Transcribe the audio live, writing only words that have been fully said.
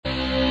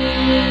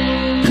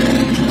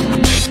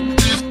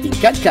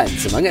Tingkatkan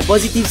semangat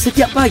positif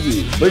setiap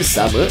pagi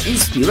bersama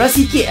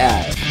Inspirasi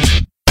KL.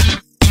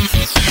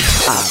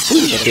 Apa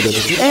kata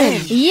Dr. TN?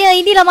 Ya,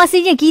 inilah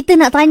masanya kita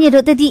nak tanya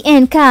Dr.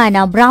 TN kan.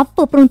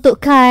 Berapa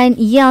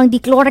peruntukan yang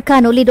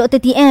dikeluarkan oleh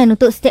Dr. TN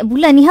untuk setiap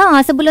bulan ni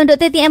sebelum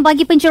Dr. TN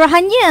bagi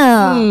pencerahannya?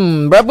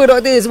 Berapa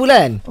doktor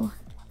sebulan?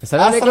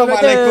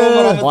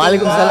 Assalamualaikum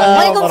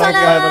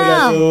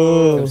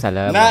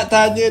Waalaikumsalam. Nak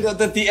tanya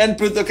Dr. TN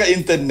peruntukan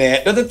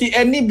internet. Dr.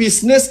 TN ni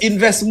business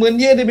investment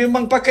dia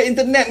memang pakai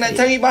internet. Nak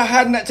cari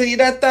bahan, nak cari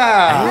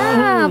data.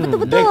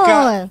 Betul-betul.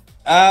 Dekat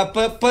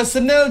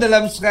personal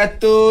dalam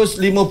 150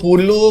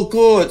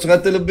 kot,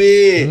 100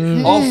 lebih.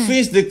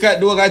 Office dekat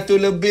 200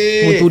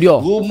 lebih. Itu dia.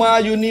 Rumah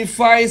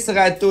Unify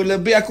 100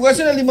 lebih. Aku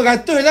rasa dah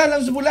 500 lah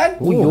dalam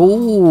sebulan.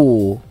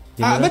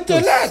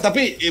 Betul lah.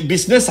 Tapi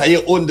business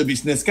saya own the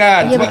business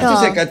kan. Ya, Sebab betul. tu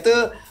saya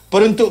kata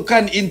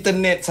peruntukan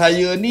internet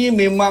saya ni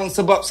memang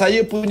sebab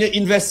saya punya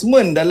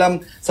investment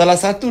dalam salah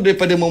satu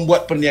daripada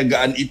membuat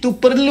perniagaan itu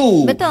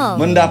perlu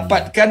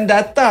mendapatkan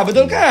data.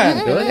 Betul kan?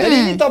 Jadi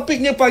ini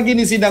topiknya pagi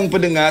ni sidang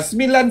pendengar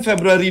 9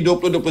 Februari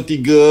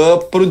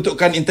 2023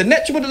 peruntukan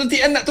internet. Cuma Dr.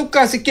 TN nak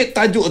tukar sikit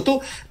tajuk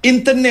tu,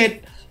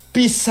 internet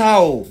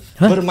pisau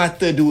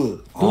bermata dua.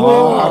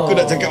 Aku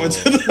nak cakap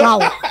macam tu.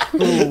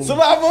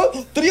 Sebab apa?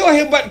 Trio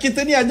hebat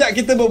kita ni ajak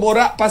kita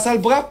berborak pasal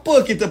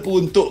berapa kita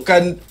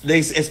peruntukkan dari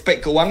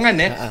aspek kewangan.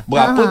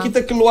 Berapa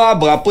kita keluar,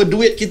 berapa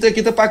duit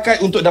kita pakai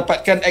untuk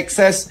dapatkan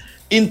akses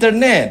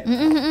internet.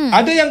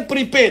 Ada yang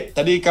prepaid.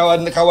 Tadi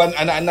kawan-kawan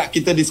anak-anak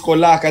kita di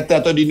sekolah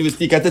kata atau di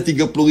universiti kata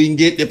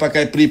RM30 dia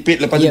pakai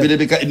prepaid. Lepas tu bila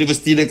dekat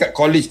universiti, dekat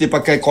college, dia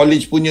pakai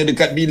college punya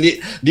dekat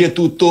bilik. Dia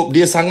tutup.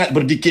 Dia sangat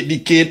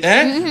berdikit-dikit.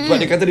 Sebab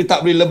dia kata dia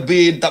tak boleh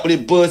lebih, tak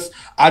boleh burst.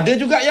 Ada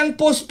juga yang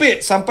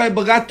postpaid sampai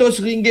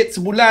beratus ringgit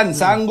sebulan.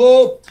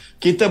 Sanggup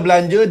kita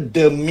belanja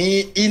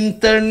demi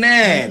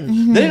internet.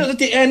 Jadi Dr.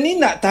 TN ni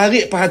nak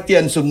tarik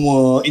perhatian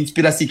semua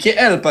Inspirasi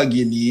KL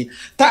pagi ni.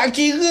 Tak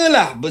kira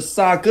lah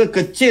besar ke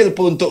kecil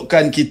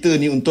peruntukan kita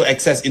ni untuk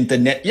akses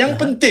internet.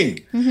 Yang penting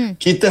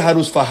kita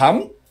harus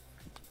faham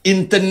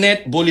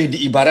internet boleh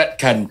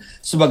diibaratkan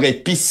sebagai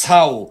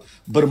pisau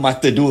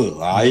bermata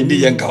dua.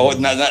 Ini yang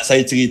kawan nak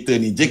saya cerita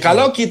ni. Jadi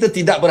kalau kita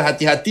tidak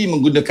berhati-hati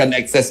menggunakan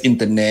akses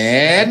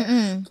internet,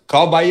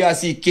 kau bayar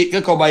sikit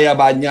ke kau bayar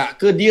banyak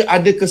ke, dia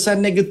ada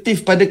kesan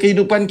negatif pada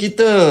kehidupan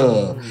kita.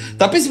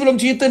 Tapi sebelum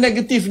cerita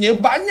negatifnya,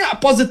 banyak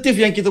positif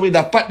yang kita boleh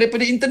dapat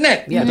daripada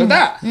internet. Betul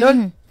tak?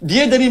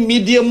 Dia dari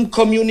medium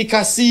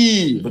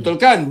komunikasi, betul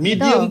kan?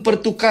 Medium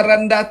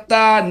pertukaran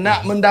data,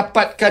 nak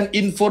mendapatkan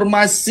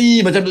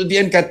informasi. Macam Dr.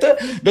 TN kata,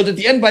 Dr.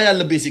 TN bayar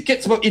lebih sikit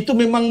sebab itu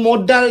memang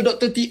modal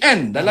Dr.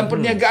 TN dalam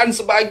perniagaan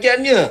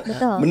sebahagiannya.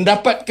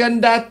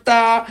 Mendapatkan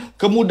data,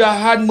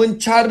 kemudahan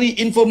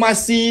mencari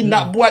informasi,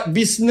 nak buat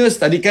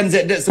bisnes. Tadi kan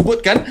ZZ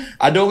sebutkan,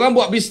 ada orang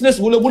buat bisnes,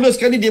 mula-mula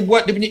sekali dia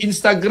buat dia punya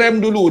Instagram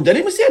dulu.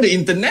 Jadi mesti ada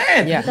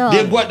internet.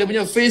 Dia buat dia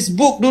punya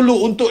Facebook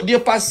dulu untuk dia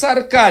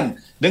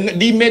pasarkan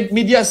di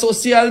media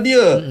sosial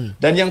dia.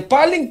 Dan yang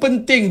paling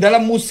penting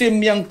dalam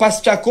musim yang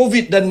pasca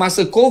COVID dan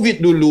masa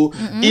COVID dulu,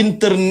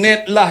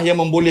 internet lah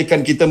yang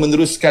membolehkan kita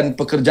meneruskan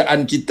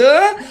pekerjaan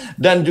kita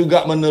dan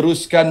juga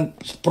meneruskan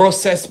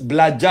proses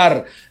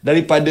belajar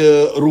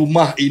daripada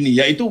rumah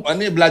ini, iaitu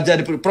maknanya belajar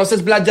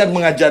proses belajar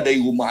mengajar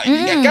dari rumah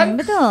ini, kan?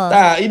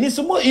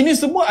 Ini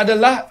semua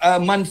adalah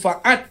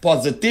manfaat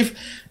positif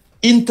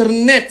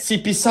internet si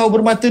pisau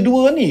bermata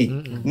dua ni.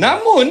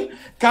 Namun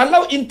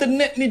kalau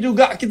internet ni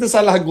juga kita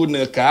salah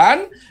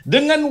gunakan,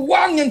 dengan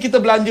wang yang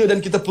kita belanja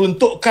dan kita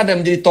peruntukkan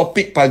dan menjadi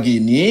topik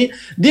pagi ni,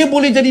 dia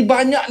boleh jadi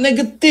banyak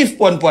negatif,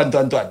 puan-puan,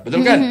 tuan-tuan.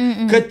 Betul kan?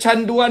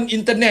 Kecanduan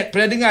internet.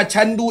 Pernah dengar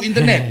candu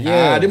internet?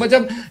 Dia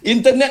macam,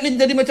 internet ni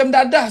jadi macam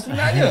dadah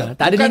sebenarnya.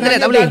 Tak ada internet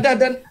tak boleh. Dadah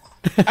dan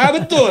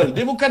betul.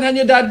 Dia bukan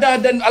hanya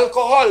dadah dan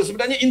alkohol.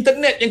 Sebenarnya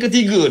internet yang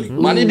ketiga ni.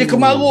 Maknanya dia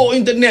kemaruk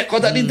internet.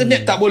 Kalau tak ada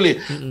internet tak boleh.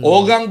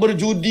 Orang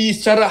berjudi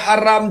secara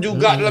haram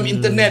juga dalam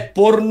internet.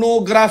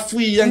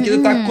 Pornografi yang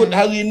kita takut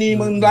hari ini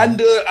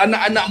melanda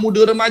anak-anak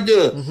muda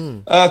remaja.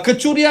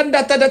 Kecurian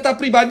data-data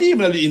pribadi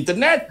melalui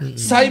internet.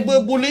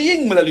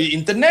 Cyberbullying melalui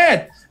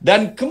internet.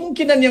 Dan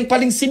kemungkinan yang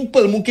paling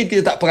simple, mungkin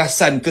kita tak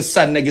perasan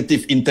kesan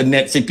negatif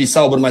internet si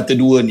pisau bermata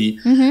dua ni.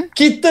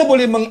 Kita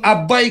boleh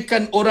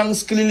mengabaikan orang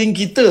sekeliling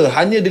kita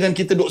hanya dengan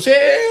kita duk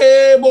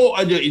sibuk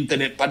aja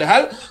internet.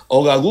 Padahal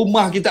orang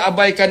rumah kita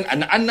abaikan,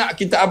 anak-anak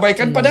kita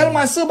abaikan. Padahal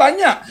masa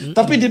banyak.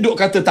 Tapi dia duk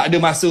kata tak ada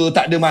masa,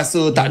 tak ada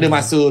masa, tak ada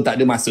masa, tak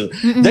ada masa.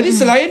 Jadi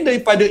selain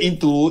daripada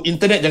itu,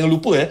 internet jangan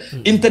lupa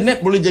internet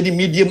boleh jadi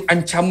medium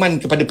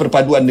ancaman kepada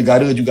perpaduan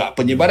negara juga.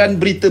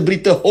 Penyebaran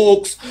berita-berita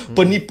hoax,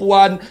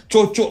 penipuan,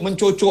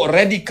 mencocok,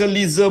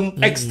 radikalisme,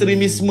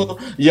 ekstremisme.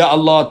 Ya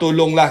Allah,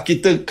 tolonglah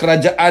kita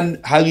kerajaan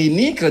hari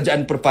ini,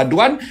 kerajaan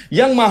perpaduan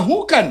yang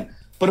mahukan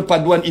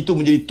perpaduan itu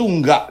menjadi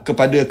tunggak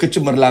kepada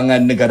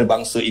kecemerlangan negara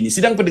bangsa ini.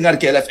 Sidang pendengar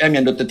KLFM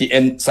yang Dr.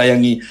 TN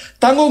sayangi,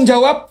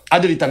 tanggungjawab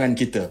ada di tangan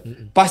kita.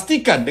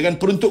 Pastikan dengan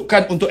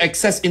peruntukan untuk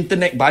akses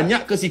internet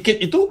banyak ke sikit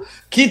itu,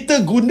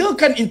 kita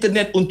gunakan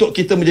internet untuk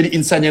kita menjadi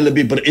insan yang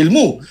lebih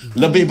berilmu,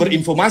 lebih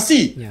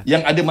berinformasi,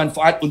 yang ada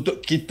manfaat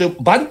untuk kita,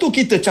 bantu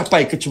kita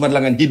capai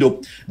kecemerlangan hidup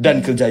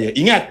dan kerjaya.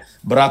 Ingat,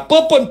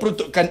 berapapun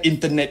peruntukan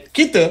internet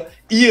kita,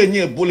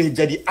 ianya boleh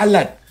jadi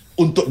alat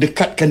untuk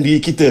dekatkan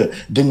diri kita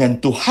dengan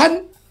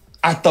Tuhan,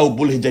 atau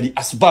boleh jadi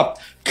asbab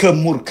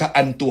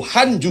kemurkaan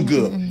Tuhan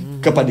juga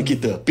kepada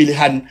kita.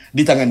 Pilihan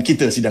di tangan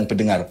kita, sidang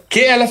pendengar.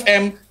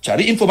 KLFM,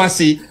 cari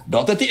informasi.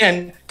 Dr.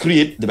 TN,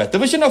 create the better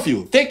version of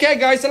you. Take care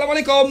guys.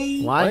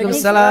 Assalamualaikum.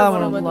 Waalaikumsalam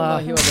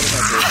warahmatullahi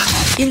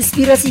wabarakatuh.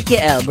 Inspirasi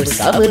KL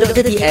bersama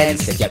Dr. TN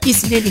setiap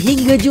Isnin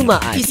hingga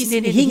Jumaat.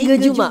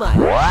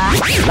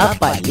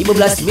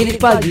 8:15 minit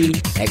pagi,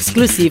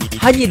 eksklusif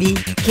hanya di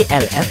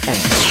KLFM.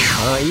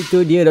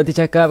 Itu dia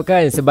doktor cakap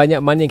kan,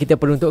 sebanyak mana yang kita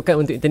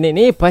peruntukkan untuk internet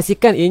ni,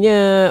 pastikan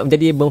ianya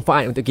menjadi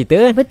manfaat untuk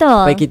kita.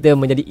 Betul. Supaya kita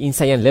menjadi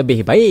insan yang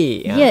lebih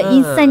baik. Ya,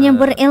 insan yang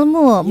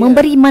berilmu,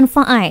 memberi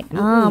manfaat,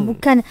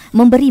 bukan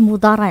memberi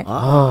mudarat.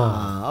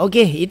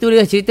 Okey, itu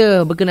dia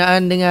cerita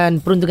berkenaan dengan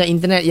peruntukan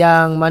internet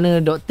yang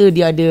mana doktor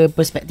dia ada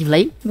perspektif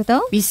lain.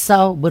 Betul.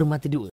 Pisau bermata dua.